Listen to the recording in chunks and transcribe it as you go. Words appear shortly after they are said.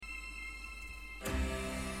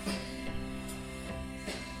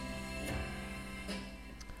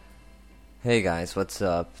Hey guys, what's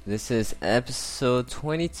up? This is episode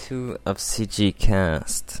 22 of CG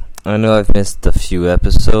Cast. I know I've missed a few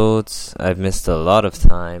episodes. I've missed a lot of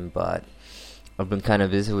time, but I've been kind of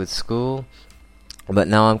busy with school. But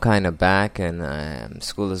now I'm kind of back and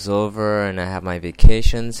school is over and I have my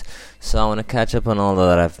vacations. So I want to catch up on all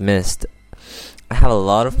that I've missed. I have a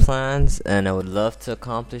lot of plans and I would love to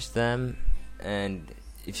accomplish them. And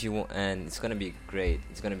if you want, and it's going to be great.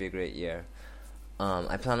 It's going to be a great year.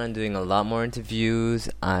 I plan on doing a lot more interviews.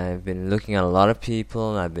 I've been looking at a lot of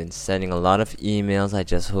people. I've been sending a lot of emails. I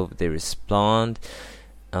just hope they respond.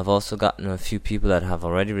 I've also gotten a few people that have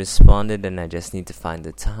already responded, and I just need to find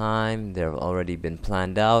the time. They've already been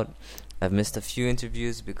planned out. I've missed a few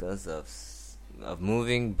interviews because of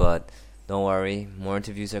moving, but don't worry. More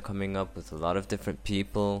interviews are coming up with a lot of different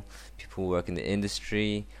people who work in the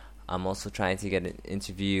industry. I'm also trying to get an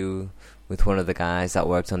interview with one of the guys that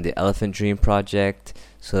worked on the Elephant Dream project,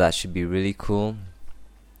 so that should be really cool.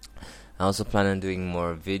 I also plan on doing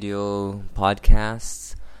more video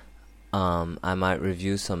podcasts. I might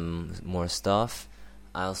review some more stuff.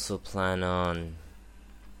 I also plan on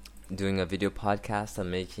doing a video podcast. I'm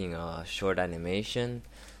making a short animation,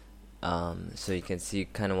 so you can see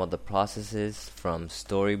kind of what the process is from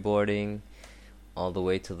storyboarding all the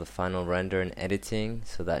way to the final render and editing.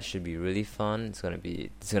 So that should be really fun. It's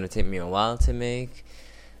gonna take me a while to make,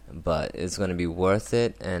 but it's gonna be worth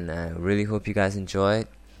it, and I really hope you guys enjoy it.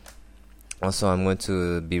 Also, I'm going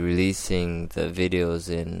to be releasing the videos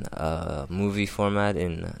in movie format,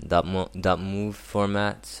 in .mov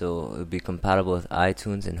format, so it'll be compatible with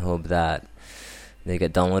iTunes, and hope that they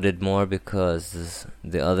get downloaded more, because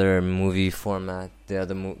the other movie format, the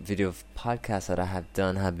other video podcasts that I have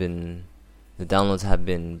done the downloads have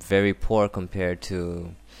been very poor compared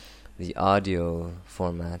to the audio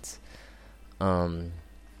formats. I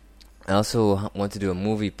also want to do a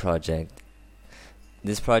movie project.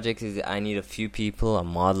 This project is I need a few people, a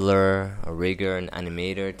modeler, a rigger, an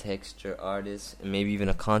animator, texture artist, and maybe even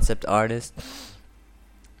a concept artist.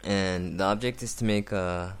 And the object is to make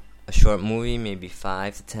a short movie, maybe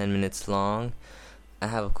 5 to 10 minutes long. I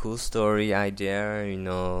have a cool story idea,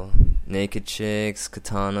 naked chicks,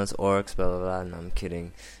 katanas, orcs, blah blah blah. No, I'm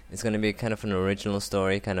kidding. It's gonna be kind of an original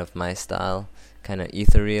story, kind of my style, kind of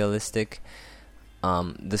etherealistic.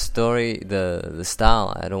 The story, the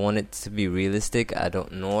style, I don't want it to be realistic.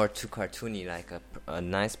 Nor too cartoony, like a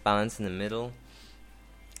nice balance in the middle.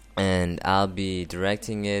 And I'll be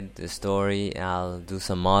directing it, the story. I'll do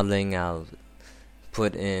some modeling. I'll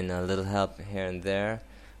put in a little help here and there.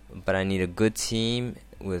 But I need a good team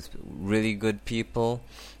with really good people.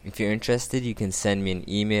 If you're interested, you can send me an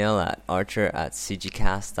email at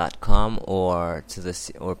archer@cgcast.com or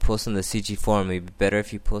post on the CG forum. It'd be better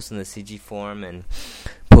if you post on the CG forum and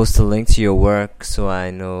post a link to your work, so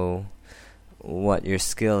I know what your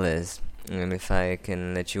skill is and if I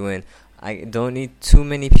can let you in. I don't need too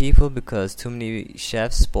many people because too many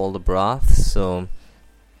chefs spoil the broth, so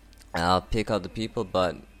I'll pick out the people.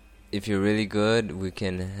 But if you're really good, we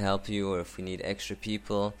can help you, or if we need extra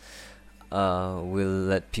people, we'll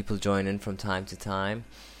let people join in from time to time.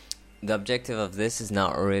 The objective of this is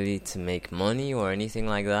not really to make money or anything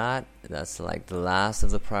like that. That's like the last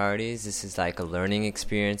of the priorities. This is like a learning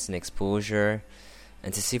experience and exposure,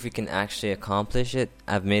 and to see if we can actually accomplish it.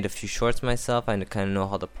 I've made a few shorts myself. I kind of know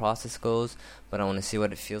how the process goes, but I want to see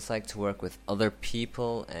what it feels like to work with other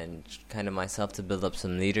people and kind of myself to build up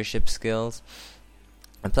some leadership skills.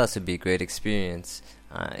 And plus, it'd be a great experience.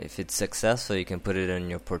 If it's successful, you can put it in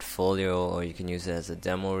your portfolio, or you can use it as a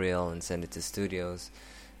demo reel and send it to studios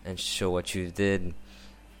and show what you did.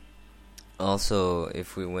 Also,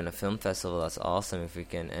 if we win a film festival, that's awesome. If we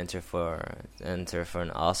can enter for an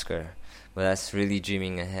Oscar, but that's really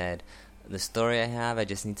dreaming ahead. The story I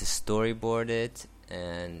just need to storyboard it,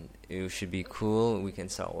 and it should be cool. We can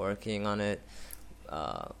start working on it.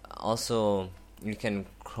 Also, you can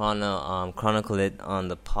chronicle it on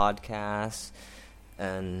the podcast,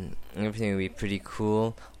 and everything will be pretty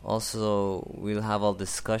cool. Also, we'll have all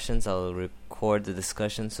discussions. I'll record the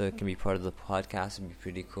discussion so it can be part of the podcast. It'll be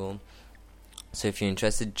pretty cool. So if you're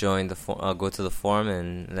interested, join go to the forum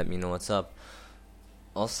and let me know what's up.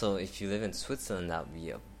 Also, if you live in Switzerland, that would be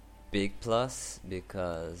a big plus,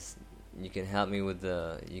 because you could help me with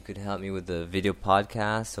the video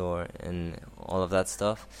podcast and all of that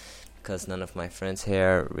stuff, because none of my friends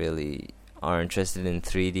here really are interested in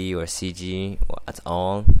 3D or CG at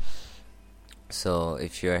all. So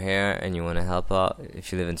if you're here and you want to help out,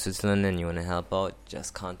 if you live in Switzerland and you want to help out,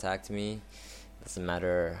 just contact me. Doesn't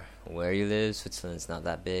matter where you live. Switzerland's not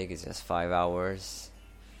that big. It's just 5 hours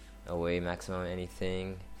away maximum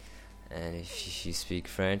anything. And if you speak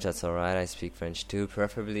French, that's alright. I speak French too.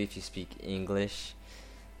 Preferably if you speak English,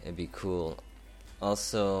 it'd be cool.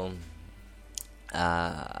 Also,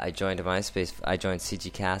 I joined MySpace. I joined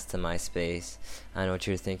CGCast to MySpace. I know what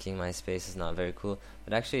you're thinking. MySpace is not very cool,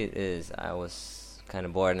 but actually it is. I was kind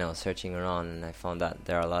of bored and I was searching around, and I found that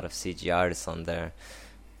there are a lot of CG artists on there.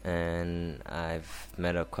 And I've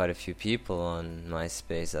met up quite a few people on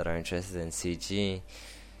MySpace that are interested in CG.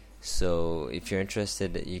 So if you're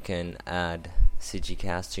interested, you can add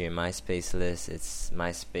CGCast to your MySpace list. It's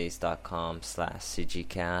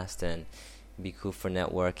myspace.com/CGCast, and it'd be cool for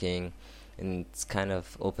networking. And it's kind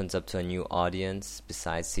of opens up to a new audience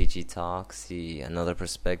besides CG Talk, see another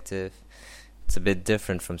perspective. It's a bit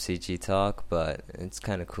different from CG Talk, but it's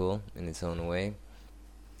kind of cool in its own way.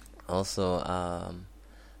 Also,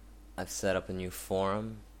 I've set up a new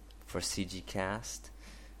forum for CG Cast.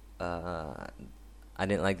 I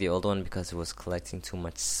didn't like the old one because it was collecting too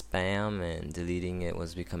much spam and deleting it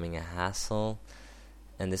was becoming a hassle.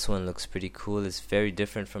 And this one looks pretty cool. It's very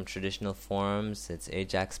different from traditional forums. It's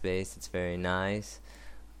Ajax based. It's very nice.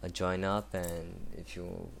 Join up, and if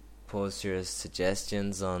you post your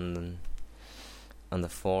suggestions on the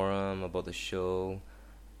forum about the show,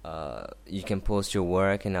 you can post your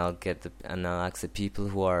work, and I'll ask the people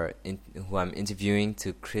who I'm interviewing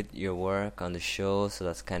to crit your work on the show. So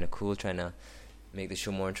that's kind of cool. Trying to make the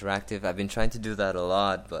show more interactive. I've been trying to do that a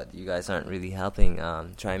lot, but you guys aren't really helping.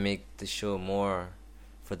 Try and make the show more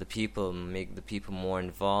for the people, make the people more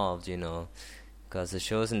involved, because the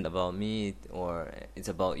show isn't about me, or it's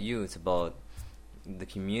about you. It's about the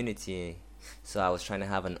community. So I was trying to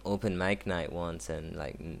have an open mic night once, and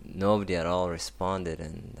nobody at all responded,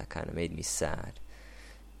 and that kind of made me sad.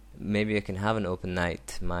 Maybe I can have an open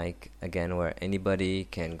night mic again where anybody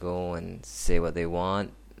can go and say what they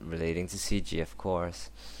want relating to CG, of course.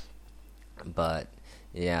 But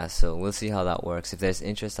yeah, so we'll see how that works. If there's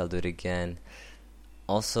interest, I'll do it again.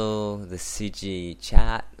 Also, the CG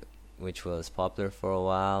chat, which was popular for a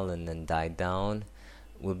while and then died down,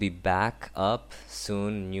 will be back up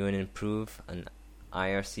soon, new and improved, an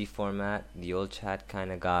IRC format. The old chat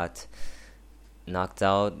kind of got knocked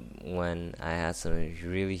out when I had some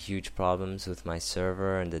really huge problems with my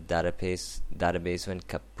server, and the database went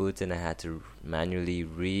kaput, and I had to manually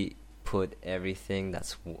re-put everything.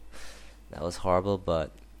 That was horrible,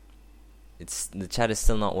 but the chat is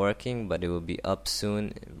still not working, but it will be up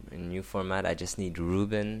soon in new format. I just need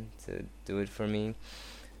Ruben to do it for me.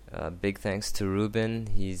 Big thanks to Ruben.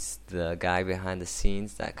 He's the guy behind the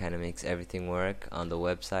scenes that kind of makes everything work on the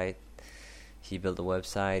website. He built the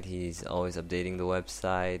website. He's always updating the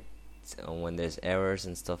website when there's errors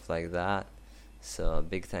and stuff like that. So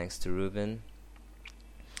big thanks to Ruben.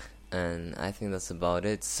 And I think that's about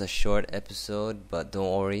it. It's a short episode, but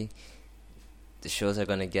don't worry. The shows are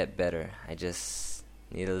going to get better. I just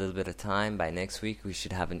need a little bit of time. By next week, we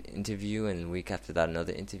should have an interview, and the week after that,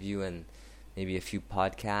 another interview, and maybe a few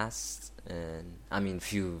podcasts,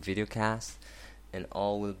 few videocasts, and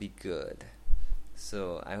all will be good.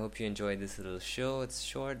 So I hope you enjoyed this little show. It's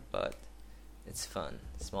short, but it's fun.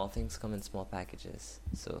 Small things come in small packages.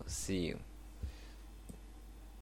 So see you.